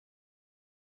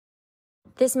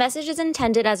This message is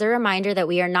intended as a reminder that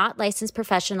we are not licensed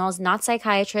professionals, not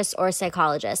psychiatrists or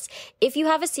psychologists. If you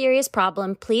have a serious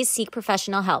problem, please seek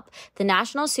professional help. The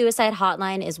National Suicide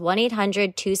Hotline is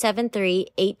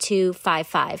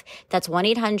 1-800-273-8255. That's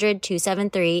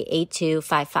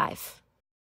 1-800-273-8255.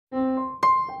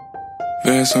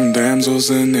 There's some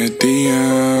damsels in the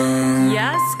DM.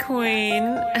 Yes,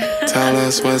 queen. Tell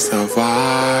us what's the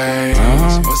vibe.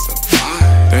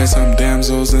 There's some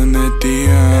damsels in the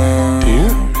DM.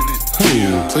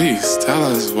 Please tell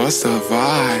us what's the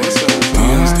vibe.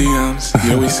 DMs,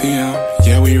 yeah we see them,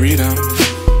 yeah we read them.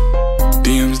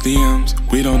 DMs,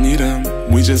 we don't need them,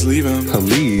 we just leave them.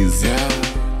 Please.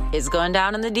 Yeah. It's going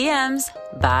down in the DMs.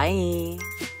 Bye.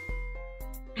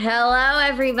 Hello,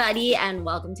 everybody, and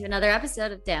welcome to another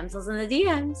episode of Damsels in the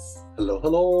DMs. Hello.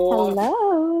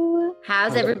 Hello.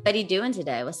 How's everybody doing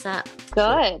today? What's up?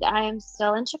 Good. I am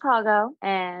still in Chicago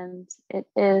and it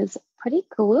is pretty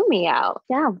gloomy out.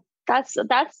 Yeah. That's the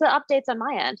updates on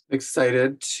my end.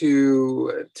 Excited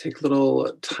to take a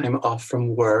little time off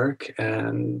from work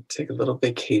and take a little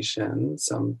vacation.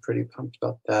 So I'm pretty pumped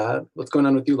about that. What's going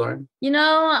on with you, Lauren? You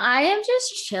know, I am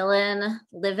just chilling,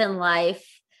 living life.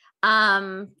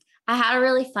 I had a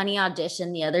really funny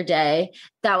audition the other day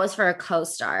that was for a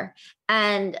co-star,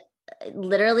 and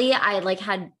literally I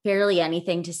had barely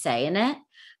anything to say in it,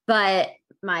 but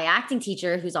my acting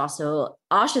teacher, who's also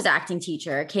Asha's acting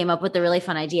teacher, came up with a really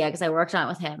fun idea because I worked on it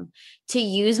with him to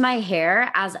use my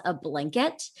hair as a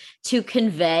blanket to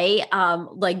convey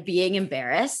being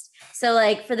embarrassed.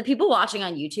 So for the people watching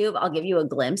on YouTube, I'll give you a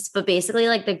glimpse, but basically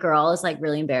the girl is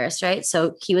really embarrassed, right?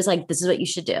 So he was like, this is what you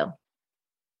should do.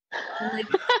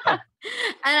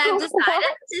 And I've decided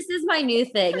this is my new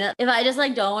thing. That if I just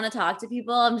don't want to talk to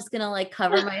people, I'm just gonna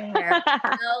cover my hair.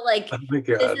 Oh my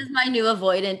God. This is my new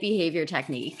avoidant behavior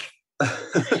technique.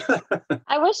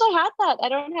 I wish I had that. I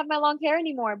don't have my long hair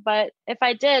anymore, but if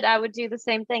I did, I would do the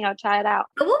same thing. I'll try it out.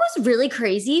 But what was really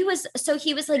crazy was, so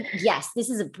he was like, yes, this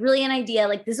is a brilliant idea.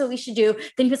 This is what we should do.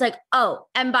 Then he was like, oh,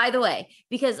 and by the way,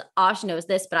 because Ash knows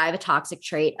this, but I have a toxic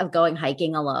trait of going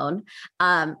hiking alone.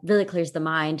 Really clears the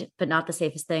mind, but not the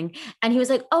safest thing. And he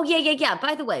was like, oh yeah.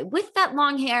 By the way, with that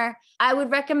long hair, I would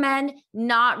recommend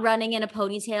not running in a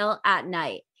ponytail at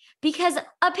night. Because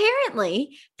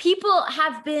apparently people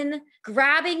have been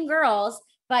grabbing girls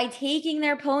by taking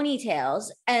their ponytails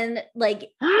and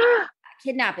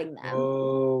kidnapping them.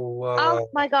 Oh, wow. Oh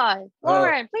my God.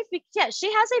 Lauren, please be. Yeah,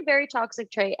 she has a very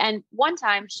toxic trait. And one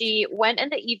time she went in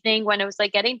the evening when it was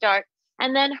getting dark,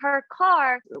 and then her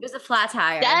car, it was a flat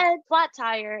tire. Dead flat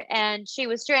tire, and she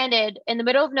was stranded in the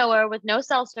middle of nowhere with no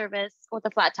cell service with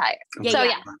a flat tire.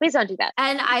 Yeah, please don't do that.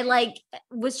 And I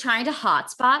was trying to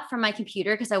hotspot from my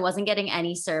computer because I wasn't getting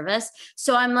any service.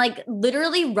 So I'm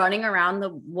literally running around the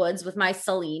woods with my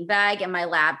Celine bag and my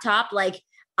laptop,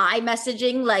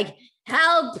 iMessaging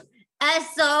help,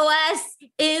 SOS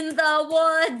in the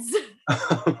woods.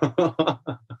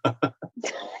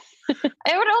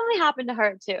 It would only happen to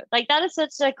her too. That is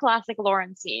such a classic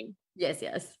Lauren scene. Yes.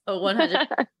 100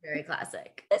 very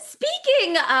classic.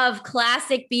 Speaking of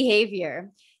classic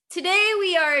behavior, today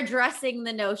we are addressing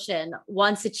the notion,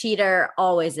 once a cheater,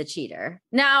 always a cheater.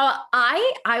 Now,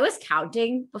 I was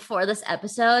counting before this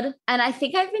episode, and I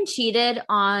think I've been cheated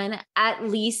on at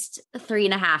least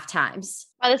 3.5 times.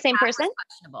 By the same person?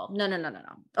 Questionable. No.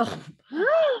 Oh,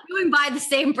 doing by the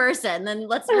same person. Then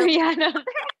let's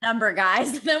number,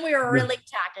 guys. Then we were really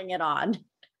tacking it on.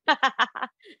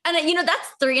 And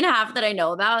that's 3.5 that I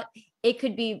know about. It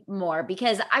could be more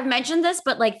because I've mentioned this,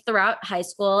 but throughout high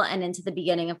school and into the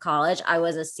beginning of college, I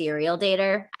was a serial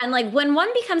dater. And when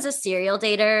one becomes a serial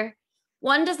dater,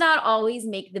 one does not always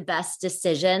make the best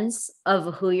decisions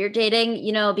of who you're dating,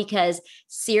 because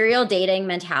serial dating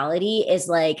mentality is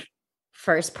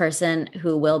first person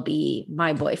who will be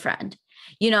my boyfriend,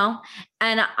 and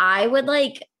I would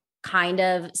kind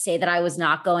of say that I was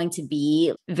not going to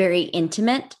be very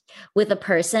intimate with a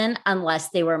person unless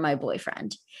they were my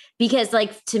boyfriend. Because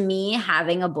to me,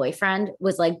 having a boyfriend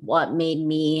was what made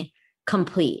me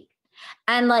complete.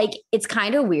 And it's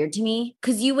kind of weird to me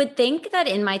because you would think that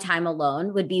in my time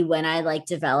alone would be when I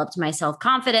developed my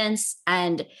self-confidence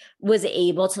and was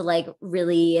able to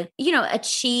really,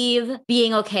 achieve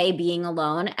being okay being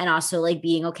alone and also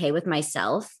being okay with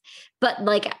myself. But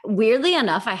weirdly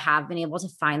enough, I have been able to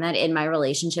find that in my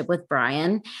relationship with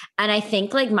Brian. And I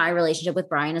think my relationship with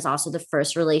Brian is also the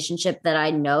first relationship that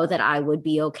I know that I would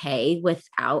be okay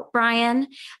without Brian.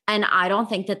 And I don't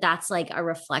think that that's a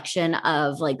reflection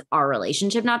of our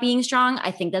relationship not being strong.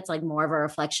 I think that's more of a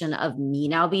reflection of me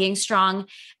now being strong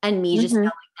and me just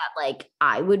knowing that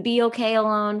I would be okay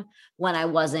alone. when I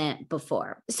wasn't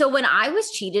before. So when I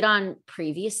was cheated on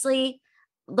previously,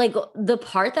 like the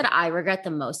part that I regret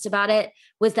the most about it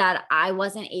was that I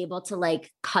wasn't able to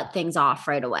like cut things off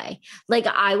right away. Like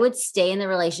I would stay in the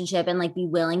relationship and like be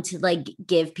willing to like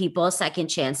give people second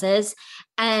chances.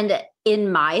 And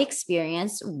in my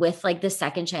experience with like the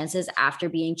second chances after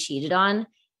being cheated on,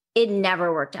 it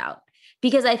never worked out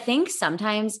because I think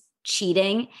sometimes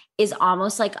cheating is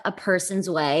almost like a person's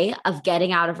way of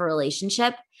getting out of a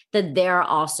relationship that they're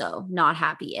also not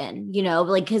happy in, you know,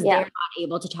 like, cause they're not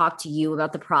able to talk to you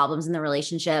about the problems in the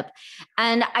relationship.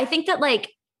 And I think that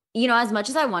like, you know, as much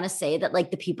as I want to say that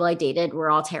like the people I dated were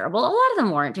all terrible, a lot of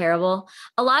them weren't terrible.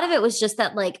 A lot of it was just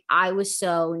that like I was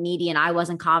so needy and I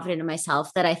wasn't confident in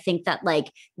myself that I think that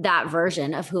like that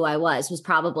version of who I was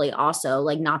probably also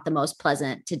like not the most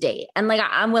pleasant to date. And like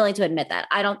I'm willing to admit that.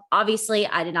 Obviously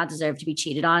I did not deserve to be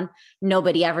cheated on.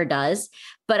 Nobody ever does.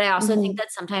 But I also think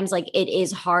that sometimes like it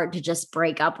is hard to just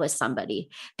break up with somebody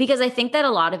because I think that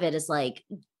a lot of it is like,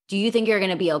 do you think you're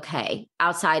going to be okay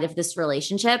outside of this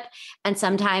relationship? And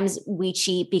sometimes we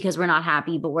cheat because we're not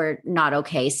happy, but we're not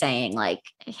okay saying like,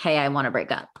 hey, I want to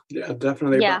break up. Yeah,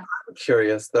 definitely. Yeah. I'm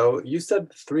curious though. You said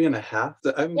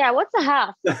 3.5. Yeah. What's a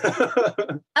half?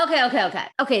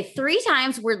 Okay. 3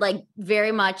 times were like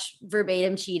very much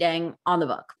verbatim cheating on the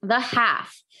book. The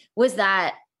half was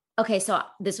that, okay, so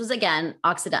this was again,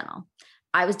 accidental.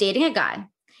 I was dating a guy.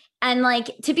 And like,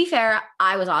 to be fair,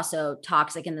 I was also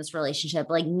toxic in this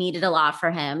relationship, like needed a lot for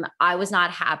him. I was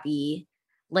not happy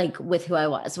like with who I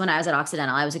was when I was at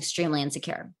Occidental. I was extremely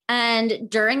insecure. And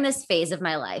during this phase of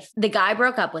my life, the guy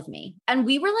broke up with me and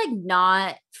we were like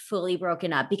not fully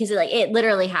broken up because it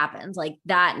literally happened. Like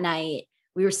that night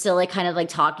we were still like kind of like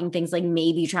talking things, like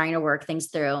maybe trying to work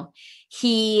things through.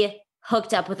 He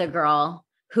hooked up with a girl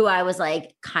who I was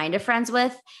like kind of friends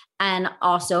with and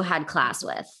also had class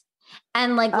with.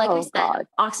 And like I said, God.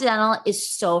 Occidental is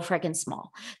so freaking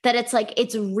small that it's like,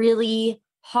 it's really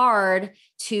hard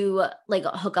to like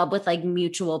hook up with like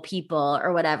mutual people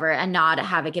or whatever and not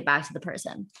have it get back to the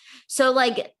person. So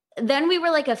like, then we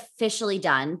were like officially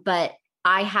done, but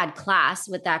I had class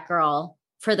with that girl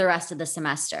for the rest of the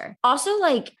semester. Also,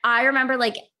 like, I remember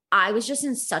like, I was just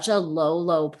in such a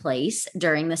low place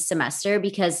during this semester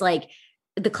because like,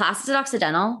 the classes at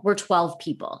Occidental were 12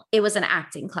 people. It was an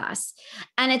acting class.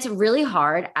 And it's really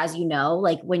hard, as you know,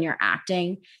 like when you're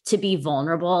acting to be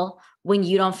vulnerable, when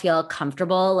you don't feel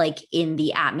comfortable, like in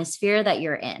the atmosphere that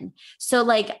you're in. So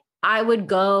like I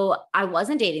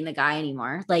wasn't dating the guy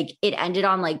anymore. Like it ended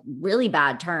on like really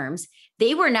bad terms.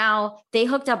 They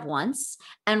hooked up once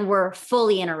and were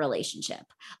fully in a relationship.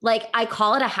 Like I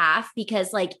call it a half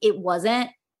because like it wasn't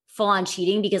full on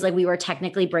cheating because like we were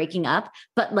technically breaking up,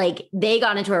 but like they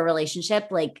got into a relationship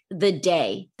like the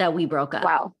day that we broke up.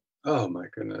 Wow. Oh my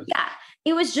goodness. Yeah.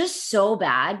 It was just so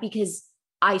bad because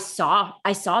I saw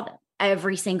them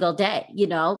every single day, you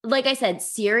know? Like I said,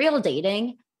 serial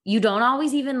dating, you don't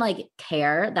always even like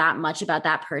care that much about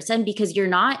that person because you're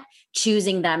not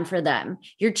choosing them for them.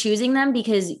 You're choosing them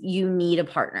because you need a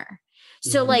partner.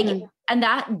 So like,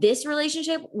 and this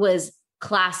relationship was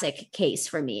classic case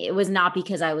for me. It was not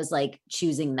because I was like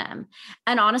choosing them.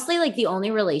 And honestly, like the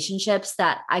only relationships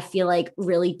that I feel like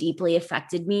really deeply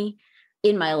affected me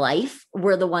in my life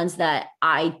were the ones that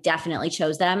I definitely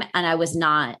chose them. And I was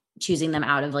not choosing them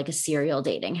out of like a serial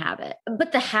dating habit.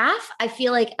 But the half I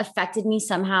feel like affected me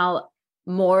somehow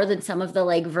more than some of the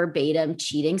like verbatim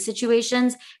cheating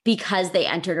situations because they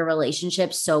entered a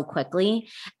relationship so quickly.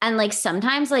 And like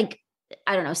sometimes like,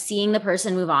 I don't know, seeing the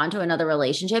person move on to another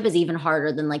relationship is even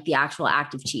harder than like the actual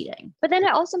act of cheating. But then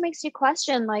it also makes you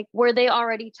question, like, were they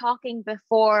already talking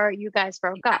before you guys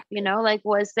broke up? You know, like,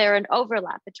 was there an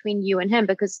overlap between you and him?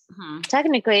 Because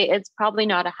technically it's probably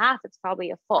not a half, it's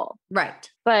probably a full. Right.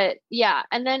 But yeah.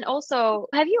 And then also,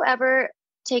 have you ever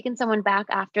taken someone back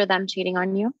after them cheating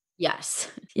on you? Yes.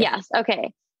 Yes.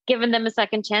 Okay. Given them a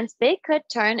second chance, they could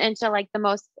turn into like the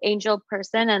most angel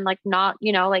person and like not,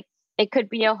 you know, like, it could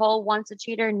be a whole once a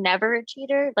cheater, never a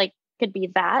cheater, like could be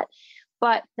that.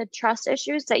 But the trust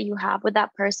issues that you have with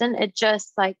that person, it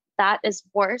just like that is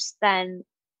worse than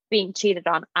being cheated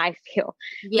on, I feel.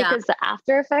 Yeah. Because the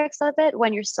after effects of it,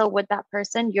 when you're still with that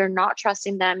person, you're not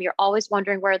trusting them. You're always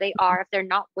wondering where they are. If they're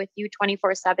not with you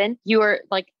 24/7, you are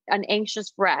like an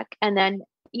anxious wreck. And then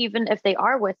even if they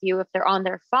are with you, if they're on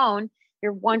their phone,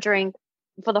 you're wondering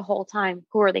for the whole time,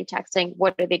 who are they texting?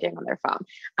 What are they doing on their phone?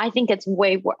 I think it's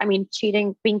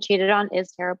being cheated on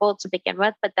is terrible to begin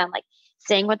with, but then like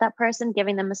staying with that person,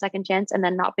 giving them a second chance and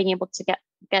then not being able to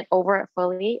get over it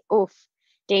fully. Oof,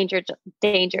 danger.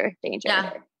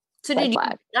 Yeah. So did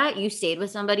you stayed with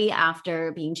somebody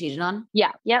after being cheated on?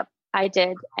 Yeah. Yep. I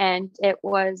did. And it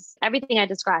was everything I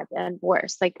described and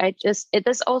worse. Like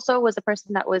this also was a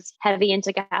person that was heavy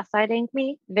into gaslighting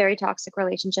me, very toxic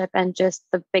relationship, and just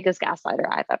the biggest gaslighter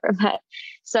I've ever met.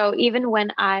 So even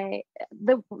when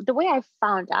the way I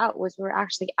found out was we were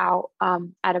actually out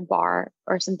at a bar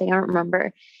or something, I don't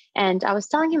remember. And I was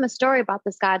telling him a story about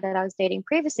this guy that I was dating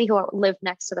previously who lived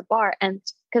next to the bar. And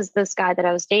because this guy that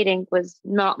I was dating was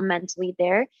not mentally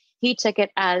there, he took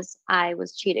it as I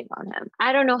was cheating on him.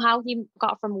 I don't know how he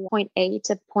got from point A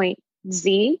to point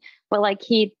Z, but like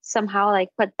he somehow like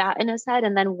put that in his head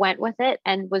and then went with it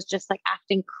and was just like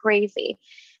acting crazy.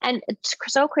 And it's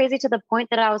so crazy to the point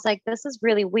that I was like, this is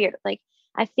really weird. Like,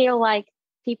 I feel like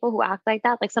people who act like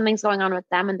that, like something's going on with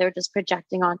them and they're just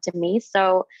projecting onto me.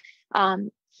 So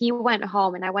he went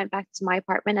home and I went back to my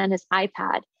apartment and his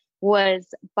iPad was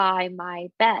by my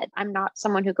bed. I'm not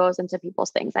someone who goes into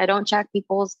people's things. I don't check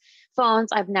people's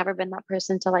phones. I've never been that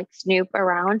person to like snoop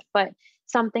around, but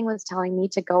something was telling me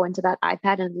to go into that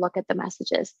iPad and look at the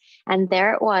messages. And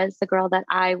there it was, the girl that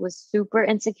I was super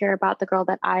insecure about, the girl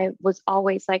that I was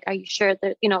always like, are you sure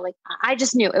that, like I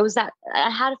just knew it was that I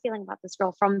had a feeling about this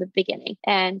girl from the beginning.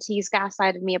 And he's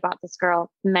gaslighted me about this girl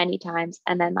many times.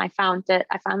 And then I found the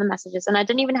messages and I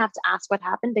didn't even have to ask what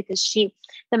happened because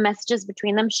the messages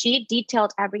between them, she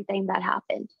detailed everything that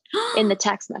happened in the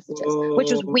text messages,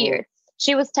 which was weird.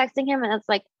 She was texting him and it's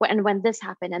like, when this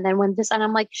happened, and then when this, and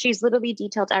I'm like, she's literally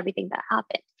detailed everything that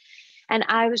happened. And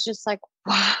I was just like,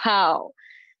 wow,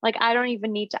 like, I don't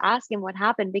even need to ask him what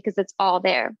happened because it's all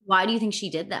there. Why do you think she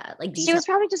did that? Like, she was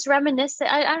probably just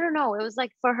reminiscent. I don't know. It was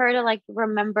like for her to like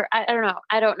remember. I don't know.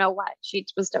 I don't know why she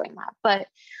was doing that, but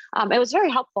it was very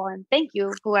helpful. And thank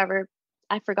you, whoever.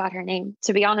 I forgot her name.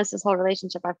 To be honest, this whole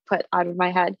relationship I've put out of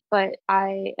my head, but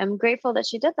I am grateful that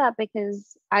she did that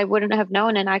because I wouldn't have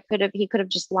known. And he could have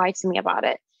just lied to me about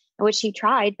it, which he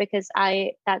tried because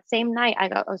that same night I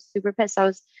was super pissed. I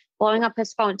was blowing up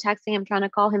his phone, texting him, trying to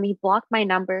call him. He blocked my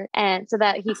number and so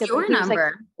that he could,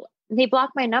 he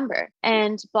blocked my number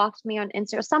and blocked me on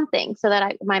Insta or something so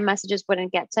that my messages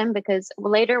wouldn't get to him because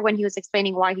later when he was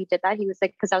explaining why he did that, he was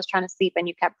like, because I was trying to sleep and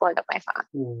you kept blowing up my phone.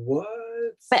 What?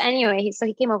 But anyway, so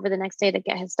he came over the next day to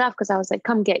get his stuff because I was like,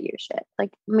 come get your shit.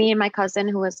 Like me and my cousin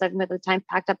who was living with at the time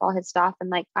packed up all his stuff and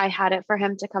like I had it for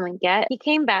him to come and get. He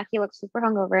came back, he looked super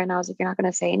hungover and I was like, you're not going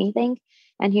to say anything?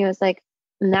 And he was like,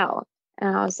 no.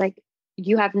 And I was like,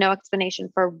 you have no explanation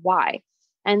for why.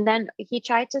 And then he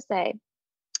tried to say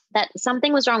that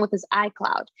something was wrong with his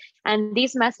iCloud. And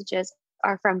these messages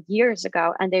are from years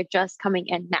ago and they're just coming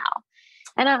in now.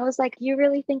 And I was like, you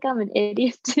really think I'm an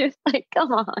idiot, dude? Like,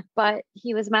 come on. But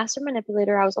he was master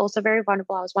manipulator. I was also very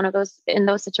vulnerable. I was one of those in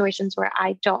those situations where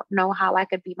I don't know how I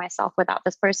could be myself without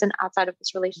this person outside of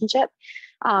this relationship.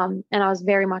 And I was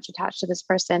very much attached to this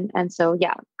person. And so,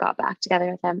 yeah, got back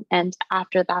together with him. And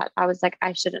after that, I was like,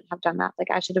 I shouldn't have done that.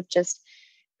 Like, I should have just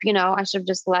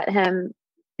let him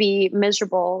be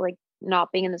miserable, like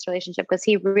not being in this relationship because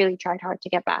he really tried hard to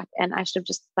get back and I should have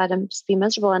just let him just be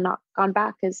miserable and not gone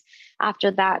back because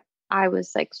after that I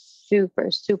was like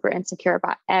super, super insecure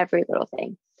about every little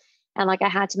thing. And like I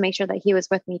had to make sure that he was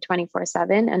with me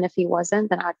 24/7. And if he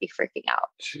wasn't, then I'd be freaking out.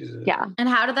 Jesus. Yeah. And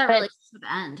how did that relationship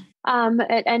end?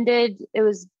 It ended, it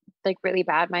was like really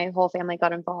bad. My whole family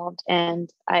got involved and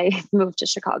I moved to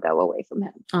Chicago away from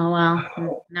him. Oh,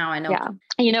 wow. Now I know. Yeah.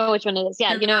 You know which one it is.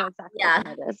 Yeah. You know exactly which one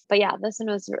it is. But yeah, this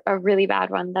one was a really bad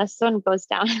one. This one goes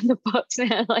down in the books.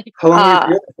 Like, how long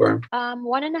were you for?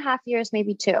 1.5 years,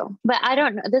 maybe 2. But I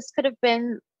don't know. This could have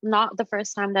been not the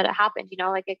first time that it happened,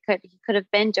 like he could have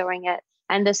been doing it.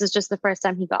 And this is just the first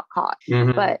time he got caught.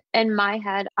 Mm-hmm. But in my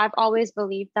head, I've always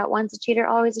believed that once a cheater,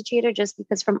 always a cheater, just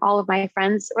because from all of my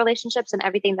friends' relationships and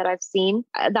everything that I've seen,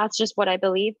 that's just what I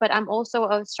believe. But I'm also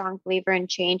a strong believer in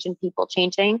change and people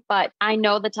changing. But I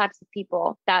know the types of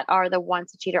people that are the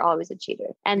once a cheater, always a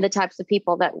cheater. And the types of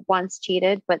people that once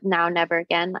cheated, but now never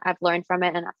again. I've learned from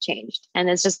it and I've changed. And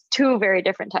it's just 2 very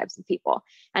different types of people.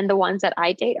 And the ones that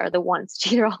I date are the once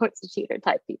cheater, always a cheater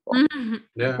type people. Mm-hmm.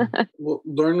 Yeah. Well,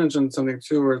 Lauren mentioned something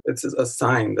too, where it's a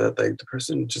sign that like the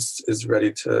person just is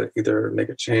ready to either make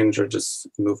a change or just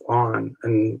move on.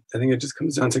 And I think it just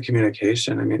comes down to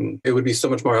communication. I mean, it would be so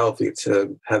much more healthy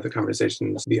to have the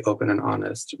conversations be open and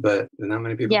honest, but not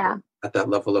many people are at that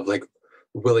level of like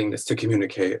willingness to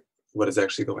communicate what is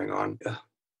actually going on. Yeah,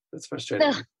 that's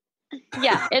frustrating.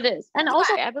 Yeah, it is. And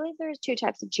also, I believe there's 2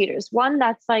 types of cheaters. One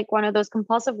that's like one of those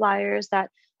compulsive liars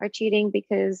that are cheating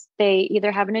because they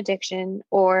either have an addiction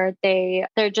or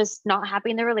they're just not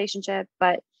happy in their relationship,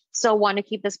 but still want to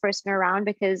keep this person around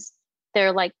because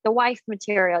they're like the wife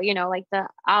material, you know, like the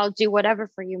I'll do whatever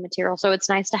for you material. So it's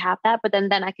nice to have that, but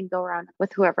then I can go around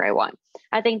with whoever I want.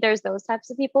 I think there's those types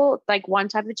of people, like one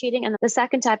type of cheating. And the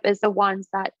second type is the ones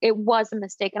that it was a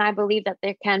mistake. And I believe that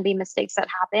there can be mistakes that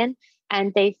happen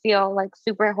and they feel like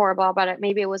super horrible about it.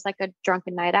 Maybe it was like a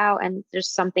drunken night out and there's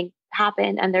something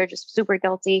happened and they're just super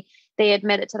guilty. They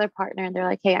admit it to their partner and they're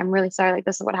like, hey, I'm really sorry. Like,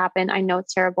 this is what happened. I know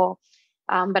it's terrible.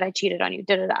 But I cheated on you,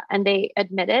 and they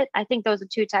admit it. I think those are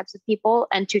two types of people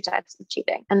and two types of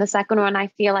cheating. And the second one, I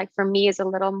feel like for me is a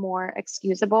little more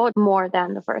excusable more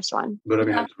than the first one. But I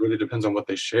mean, it really depends on what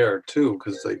they share too.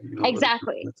 Cause like, you know,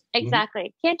 exactly.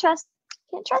 Can't trust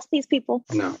these people.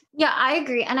 No. Yeah, I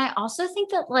agree. And I also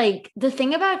think that like the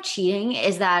thing about cheating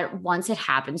is that once it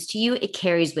happens to you, it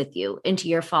carries with you into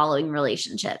your following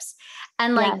relationships.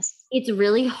 And like, it's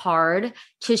really hard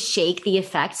to shake the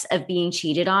effects of being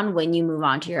cheated on when you move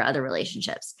on to your other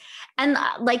relationships. And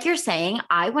like you're saying,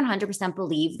 I 100%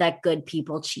 believe that good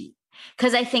people cheat.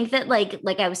 Because I think that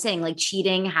like I was saying, like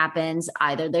cheating happens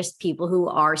either there's people who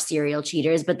are serial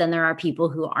cheaters, but then there are people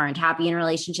who aren't happy in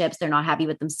relationships. They're not happy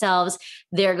with themselves.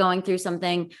 They're going through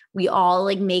something. We all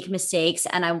like make mistakes.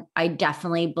 And I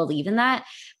definitely believe in that.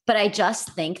 But I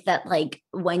just think that like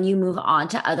when you move on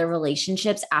to other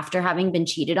relationships after having been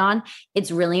cheated on,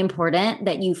 it's really important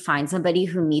that you find somebody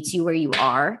who meets you where you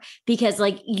are, because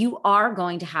like you are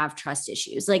going to have trust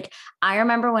issues. Like I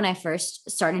remember when I first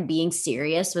started being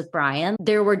serious with Brian,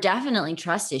 there were definitely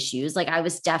trust issues. Like I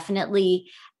was definitely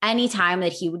anytime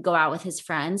that he would go out with his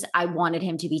friends, I wanted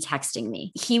him to be texting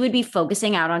me. He would be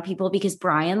focusing out on people because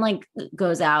Brian like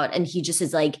goes out and he just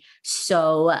is like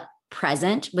so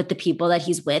present with the people that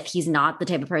he's with. He's not the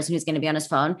type of person who's going to be on his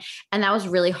phone. And that was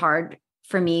really hard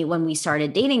for me when we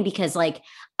started dating because like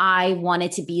I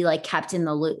wanted to be like kept in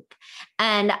the loop.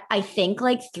 And I think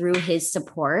like through his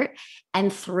support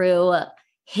and through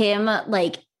him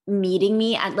like meeting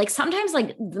me at like sometimes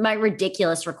like my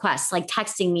ridiculous requests, like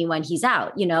texting me when he's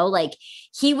out, you know, like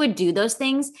he would do those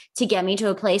things to get me to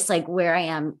a place like where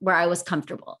I was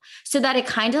comfortable, so that it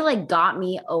kind of like got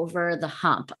me over the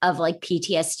hump of like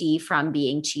PTSD from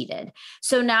being cheated.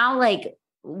 So now like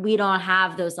we don't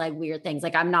have those like weird things.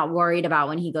 Like I'm not worried about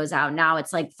when he goes out. Now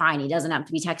it's like, fine, he doesn't have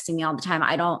to be texting me all the time.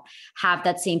 I don't have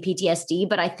that same PTSD,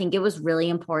 but I think it was really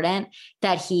important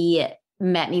that he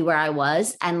met me where I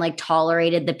was and like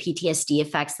tolerated the PTSD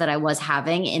effects that I was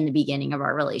having in the beginning of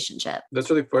our relationship. That's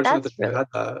really fortunate that you had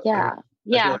that. Yeah.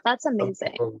 Yeah, like that's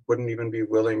amazing. People wouldn't even be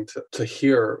willing to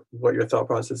hear what your thought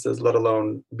process is, let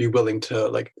alone be willing to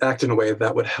like act in a way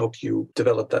that would help you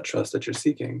develop that trust that you're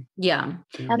seeking. Yeah.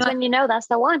 That's when you know that's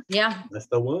the one. Yeah. That's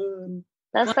the one.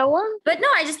 That's the one. But no,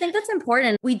 I just think that's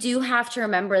important. We do have to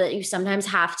remember that you sometimes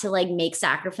have to like make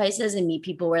sacrifices and meet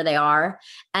people where they are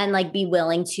and like be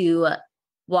willing to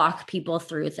walk people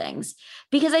through things.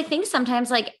 Because I think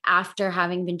sometimes like after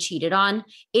having been cheated on,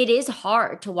 it is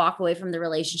hard to walk away from the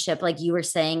relationship, like you were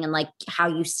saying, and like how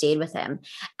you stayed with him.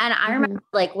 And I remember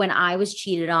like when I was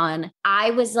cheated on,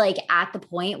 I was like at the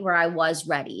point where I was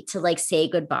ready to like say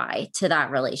goodbye to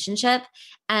that relationship.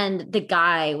 And the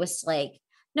guy was like,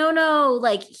 no,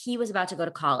 like he was about to go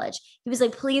to college. He was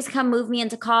like, please come move me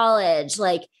into college.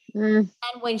 Like, and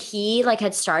when he like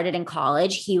had started in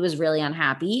college, he was really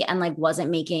unhappy and like wasn't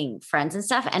making friends and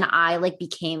stuff. And I like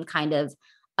became kind of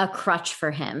a crutch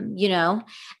for him, you know?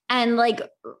 And like,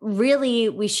 really,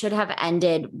 we should have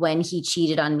ended when he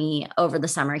cheated on me over the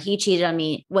summer. He cheated on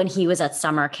me when he was at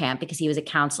summer camp because he was a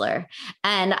counselor.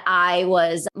 And I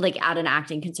was like at an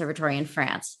acting conservatory in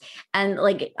France. And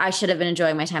like, I should have been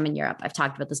enjoying my time in Europe. I've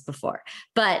talked about this before,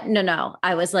 but no,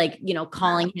 I was like, you know,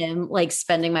 calling him, like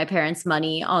spending my parents'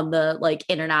 money on the like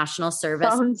international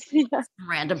service,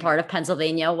 random part of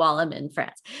Pennsylvania while I'm in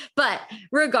France. But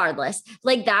regardless,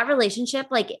 like that relationship,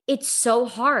 like it's so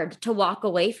hard to walk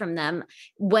away from them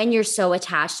when you're so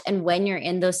attached and when you're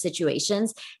in those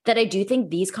situations, that I do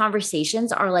think these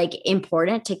conversations are like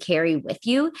important to carry with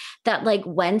you, that like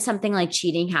when something like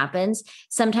cheating happens,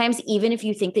 sometimes even if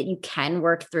you think that you can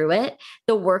work through it,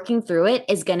 the working through it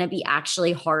is going to be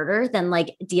actually harder than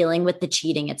like dealing with the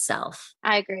cheating itself.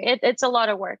 I agree. It's a lot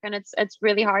of work and it's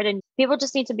really hard. And people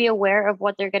just need to be aware of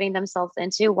what they're getting themselves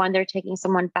into when they're taking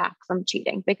someone back from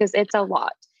cheating, because it's a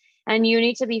lot. And you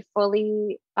need to be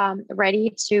fully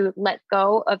ready to let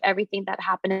go of everything that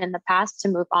happened in the past to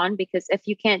move on. Because if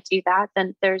you can't do that,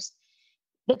 then the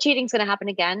cheating's going to happen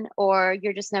again, or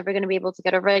you're just never going to be able to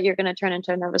get over it. You're going to turn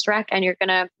into a nervous wreck and you're going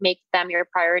to make them your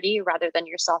priority rather than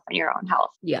yourself and your own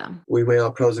health. Yeah. We weigh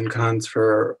out pros and cons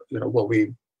for, you know, what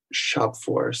we shop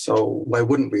for. So why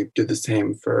wouldn't we do the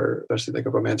same for especially like a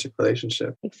romantic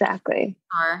relationship? Exactly.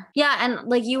 Yeah. And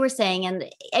like you were saying, and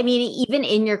I mean, even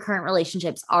in your current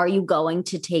relationships, are you going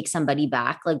to take somebody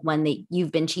back? Like when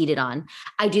you've been cheated on?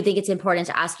 I do think it's important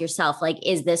to ask yourself, like,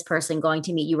 is this person going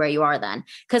to meet you where you are then?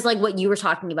 Because like what you were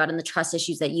talking about and the trust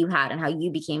issues that you had and how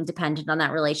you became dependent on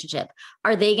that relationship,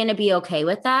 are they going to be okay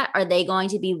with that? Are they going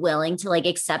to be willing to like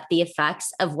accept the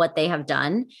effects of what they have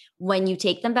done when you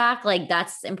take them back? Like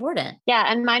that's important. Yeah.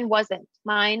 And mine wasn't.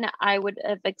 Mine, I would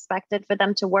have expected for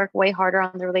them to work way harder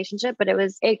on the relationship, but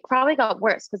it probably got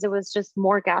worse because it was just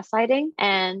more gaslighting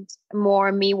and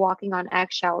more me walking on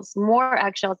eggshells, more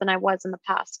eggshells than I was in the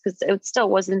past, because it still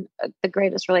wasn't the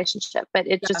greatest relationship, but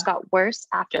it just got worse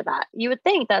after that. You would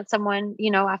think that someone,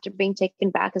 after being taken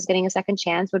back is getting a second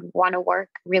chance would want to work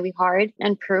really hard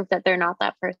and prove that they're not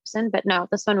that person. But no,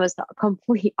 this one was the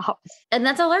complete opposite. And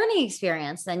that's a learning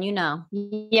experience then,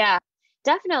 Yeah.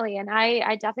 Definitely. And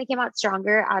I definitely came out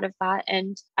stronger out of that.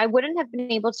 And I wouldn't have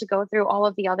been able to go through all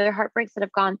of the other heartbreaks that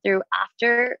I've gone through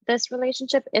after this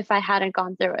relationship if I hadn't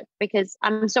gone through it, because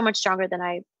I'm so much stronger than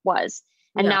I was.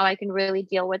 And now I can really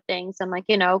deal with things and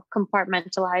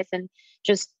compartmentalize and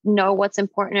just know what's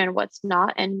important and what's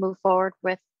not and move forward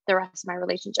with the rest of my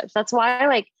relationships. That's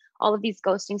why all of these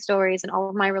ghosting stories and all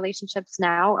of my relationships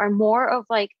now are more of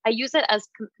I use it as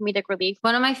comedic relief.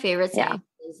 One of my favorites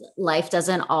is life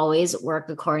doesn't always work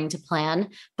according to plan,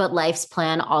 but life's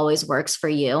plan always works for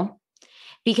you.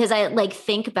 Because I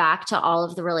think back to all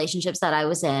of the relationships that I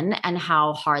was in and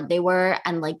how hard they were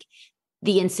and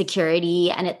the insecurity.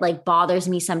 And it bothers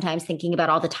me sometimes thinking about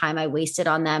all the time I wasted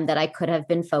on them that I could have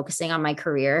been focusing on my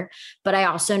career. But I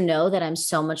also know that I'm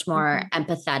so much more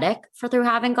empathetic through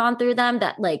having gone through them,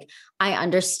 that I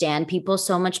understand people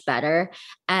so much better.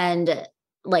 And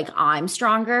I'm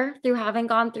stronger through having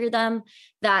gone through them,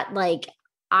 that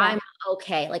I'm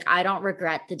okay. I don't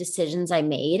regret the decisions I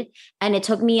made. And it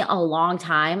took me a long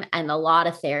time and a lot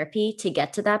of therapy to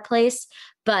get to that place.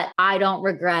 But I don't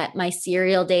regret my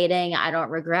serial dating. I don't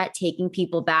regret taking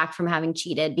people back from having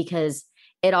cheated, because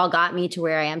it all got me to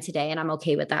where I am today. And I'm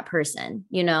okay with that person,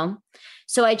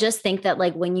 So I just think that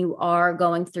when you are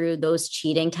going through those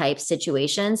cheating type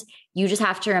situations, you just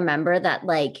have to remember that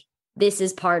this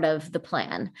is part of the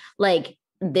plan.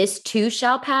 This too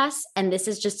shall pass. And this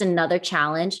is just another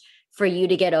challenge for you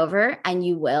to get over, and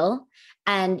you will.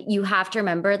 And you have to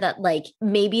remember that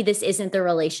maybe this isn't the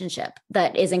relationship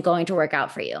that isn't going to work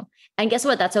out for you. And guess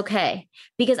what? That's okay.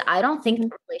 Because I don't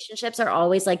think relationships are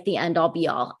always the end all be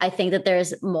all. I think that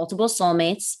there's multiple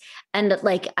soulmates. And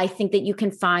I think that you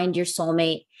can find your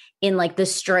soulmate in the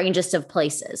strangest of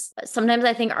places. Sometimes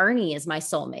I think Ernie is my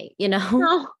soulmate,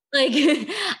 Oh. I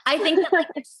think that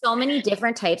there's so many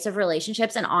different types of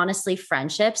relationships and honestly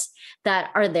friendships that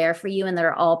are there for you and that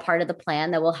are all part of the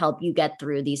plan that will help you get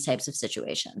through these types of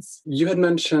situations. You had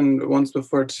mentioned once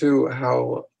before too,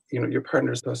 how your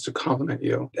partner is supposed to compliment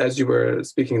you. As you were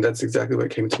speaking, that's exactly what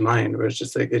came to mind, where it's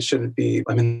just it shouldn't be,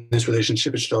 I'm in this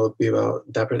relationship, it should all be about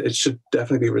that. But it should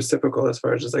definitely be reciprocal as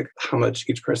far as just how much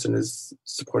each person is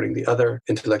supporting the other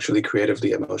intellectually,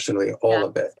 creatively, emotionally, all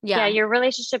of it. Yeah. Your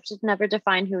relationship should never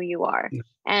define who you are. No.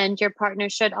 And your partner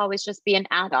should always just be an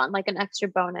add-on, an extra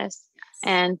bonus.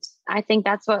 And I think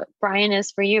that's what Brian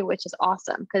is for you, which is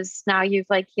awesome, because now you've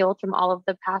healed from all of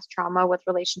the past trauma with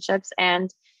relationships.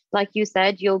 And like you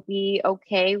said, you'll be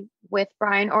okay with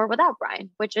Brian or without Brian,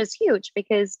 which is huge,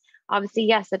 because obviously,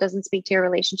 yes, it doesn't speak to your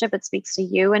relationship. It speaks to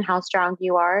you and how strong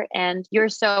you are. And you're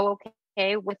so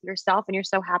okay with yourself, and you're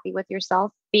so happy with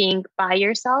yourself being by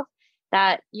yourself,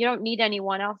 that you don't need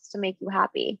anyone else to make you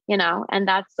happy, and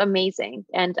that's amazing.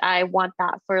 And I want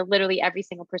that for literally every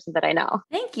single person that I know.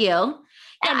 Thank you.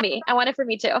 And me. I want it for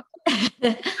me too.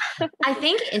 I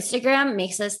think Instagram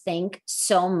makes us think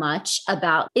so much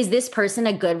about, is this person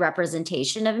a good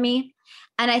representation of me?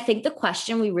 And I think the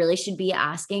question we really should be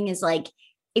asking is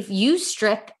if you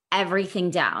strip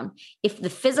everything down, if the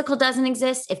physical doesn't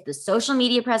exist, if the social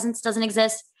media presence doesn't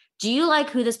exist, do you like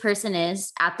who this person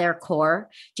is at their core?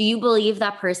 Do you believe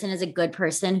that person is a good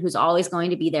person who's always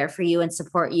going to be there for you and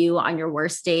support you on your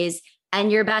worst days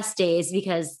and your best days?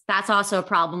 Because that's also a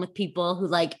problem with people who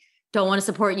don't want to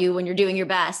support you when you're doing your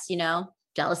best,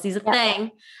 jealousy is a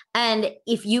thing. And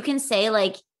if you can say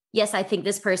yes, I think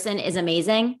this person is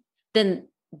amazing, then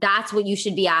that's what you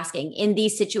should be asking in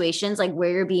these situations,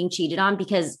 where you're being cheated on,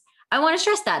 because I want to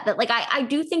stress that I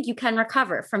do think you can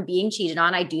recover from being cheated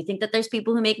on. I do think that there's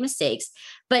people who make mistakes,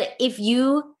 but if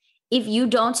you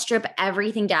don't strip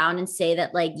everything down and say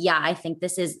that I think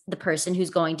this is the person who's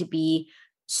going to be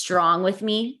strong with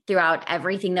me throughout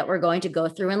everything that we're going to go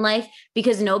through in life,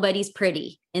 because nobody's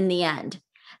pretty in the end,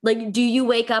 Like, do you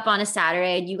wake up on a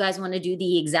Saturday and you guys want to do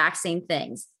the exact same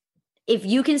things? If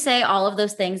you can say all of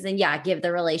those things, then yeah, give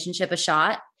the relationship a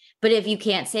shot. But if you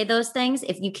can't say those things,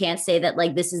 if you can't say that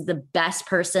like, this is the best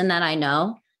person that I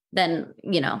know, then,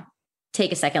 you know,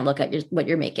 take a second look at what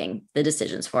you're making the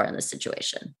decisions for in this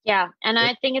situation. Yeah. And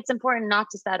I think it's important not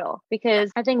to settle,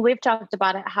 because I think we've talked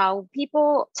about it, how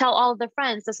people tell all of their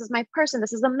friends, this is my person,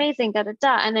 this is amazing, da, da,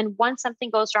 da. And then once something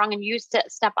goes wrong and you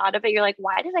step out of it, you're like,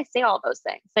 why did I say all those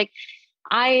things? Like,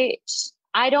 I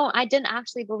didn't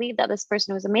actually believe that this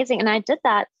person was amazing. And I did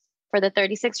that for the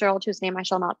 36-year-old whose name I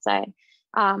shall not say.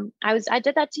 I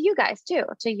did that to you guys too,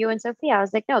 to you and Sophia. I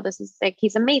was like, no, this is like,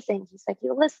 he's amazing. He's like,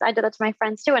 listen, I did that to my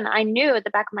friends too. And I knew at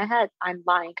the back of my head, I'm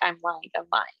lying.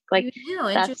 Like,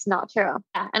 that's not true.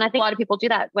 Yeah. And I think a lot of people do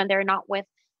that when they're not with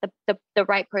the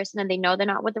right person, and they know they're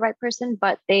not with the right person,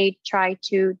 but they try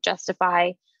to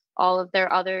justify all of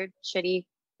their other shitty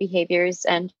behaviors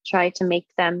and try to make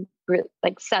them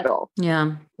like settle.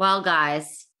 Yeah. Well,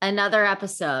 guys, another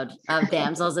episode of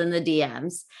Damsels in the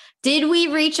DMs. Did we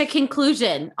reach a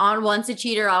conclusion on once a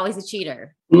cheater, always a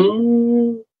cheater?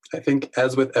 I think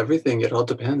as with everything, it all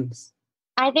depends.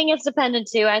 I think it's dependent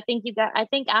too. I think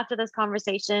after this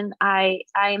conversation, I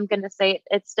am going to say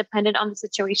it's dependent on the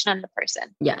situation and the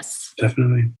person. Yes.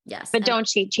 Definitely. Yes. But don't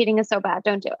cheat. Cheating is so bad.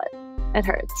 Don't do it. It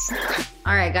hurts.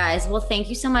 All right, guys. Well, thank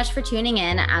you so much for tuning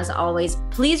in. As always,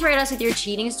 please rate us with your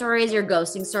cheating stories, your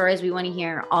ghosting stories. We want to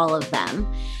hear all of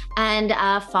them. And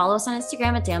follow us on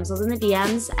Instagram at Damsels in the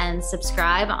DMs, and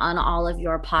subscribe on all of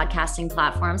your podcasting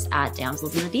platforms at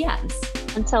Damsels in the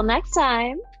DMs. Until next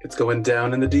time. It's going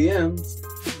down in the DMs.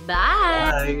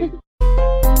 Bye.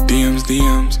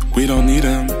 DMs, we don't need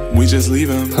them. We just leave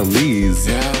them. Please.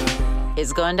 Yeah.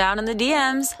 It's going down in the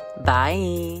DMs.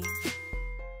 Bye.